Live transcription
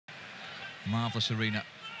Marvellous arena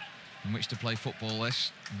in which to play football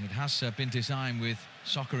this. And it has been designed with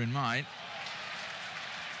soccer in mind,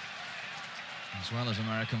 as well as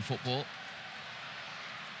American football.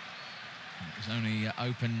 It was only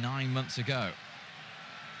opened 9 months ago.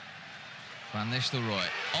 Van Nistelrooy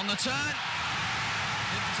on the turn.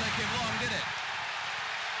 Didn't take him long, did it?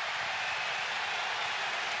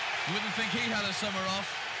 You wouldn't think he had a summer off.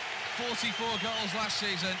 44 goals last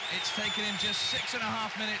season. It's taken him just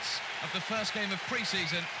 6.5 minutes of the first game of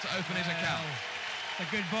pre-season to open his account. A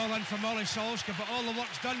good ball in from Solskjær, but all the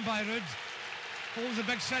work's done by Ruud. Holds a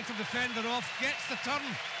big centre defender off, gets the turn.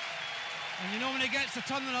 And you know when he gets the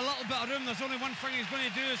turn in a little bit of room, there's only one thing he's going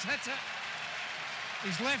to do is hit it.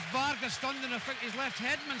 He's left Varga stunned, and I think he's left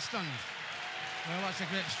Hedman stunned. Well, that's a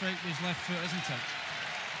great strike with his left foot, isn't it?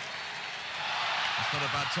 It's not a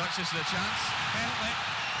bad touch, this is a chance. Penalty.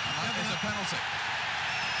 That is a penalty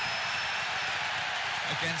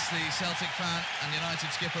against the Celtic fan and United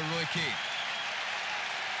skipper Roy Keane.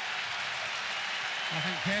 I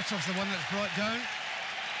think Petrov's the one that's brought down.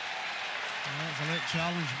 Well, it's a late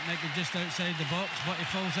challenge, making just outside the box, but he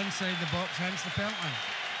falls inside the box, hence the penalty.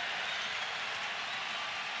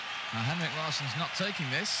 Now Henrik Larsson's not taking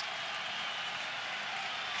this.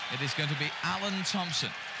 It is going to be Alan Thompson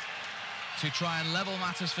to try and level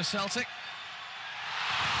matters for Celtic.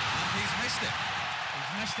 And he's missed it.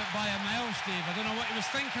 He's missed it by a mile, Steve. I don't know what he was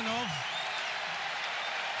thinking of.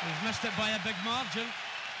 He's missed it by a big margin.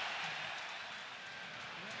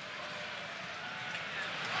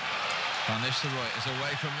 Van Nistelrooy is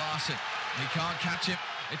away from Larsson. He can't catch him.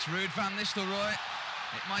 It's Ruud van Nistelrooy.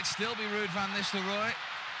 It might still be Ruud van Nistelrooy.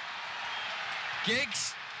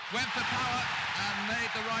 Giggs went for power and made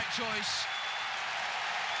the right choice.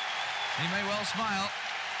 He may well smile.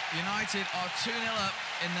 United are 2-0 up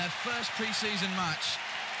in their first pre-season match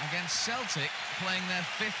against Celtic, playing their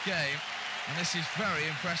 5th game, and this is very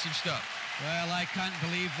impressive stuff. Well, I can't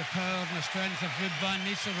believe the power and the strength of Ruud van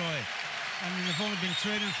Nistelrooy. I mean, they've only been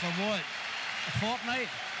training for what, a fortnight?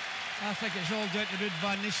 I think it's all down to Ruud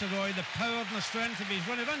van Nistelrooy, the power and the strength of his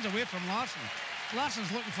run. He runs away from Larsson.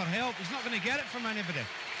 Larsson's looking for help. He's not going to get it from anybody.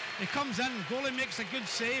 He comes in, goalie makes a good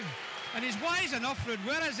save, and he's wise enough, Ruud.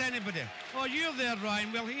 Where is anybody? Oh, you're there,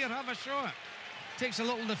 Ryan. Well, here, have a shot. Takes a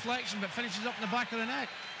little deflection, but finishes up in the back of the net.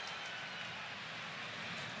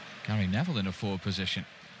 Gary Neville in a forward position.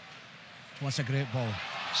 What's a great ball.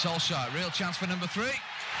 Solskjær, real chance for number 3. This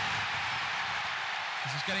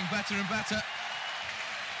is getting better and better.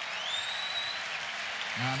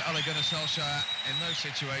 And Ole Gunnar Solskjær, in those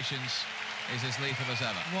situations, is as lethal as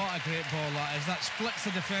ever. What a great ball that is. That splits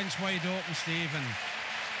the defence wide open, Steve, and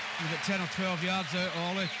you've got 10 or 12 yards out.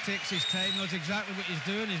 Ole takes his time, knows exactly what he's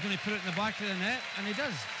doing. He's going to put it in the back of the net, and he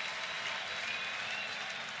does.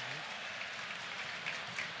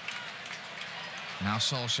 Now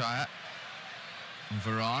Solskjær and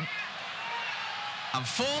Varane and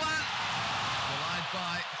Forlan, denied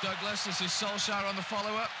by Douglas. This is Solskjær on the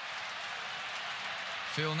follow-up.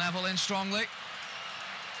 Phil Neville in strongly.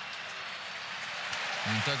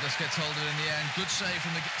 And Douglas gets hold of it in the end. Good save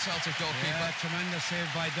from the Celtic goalkeeper. Yeah, tremendous save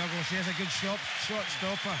by Douglas. He has a good shot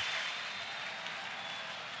stopper.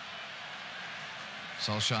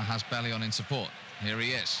 Solskjær has Bellion in support. Here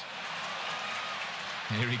he is.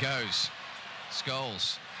 Here he goes.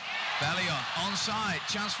 Scholes. Bellion onside.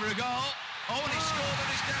 Chance for a goal. Oh, and he scored on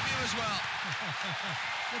his debut as well.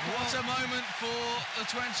 What a moment for the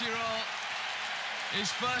 20-year-old. His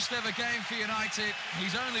first ever game for United.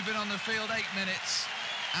 He's only been on the field 8 minutes,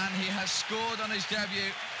 and he has scored on his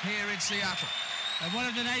debut here in Seattle. And one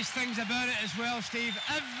of the nice things about it as well, Steve,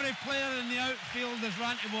 every player in the outfield has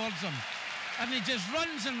run towards him. And he just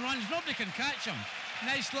runs and runs. Nobody can catch him.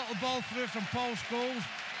 Nice little ball through from Paul Scholes.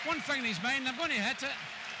 One thing in his mind, I'm going to hit it.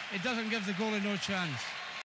 It doesn't give the goalie no chance.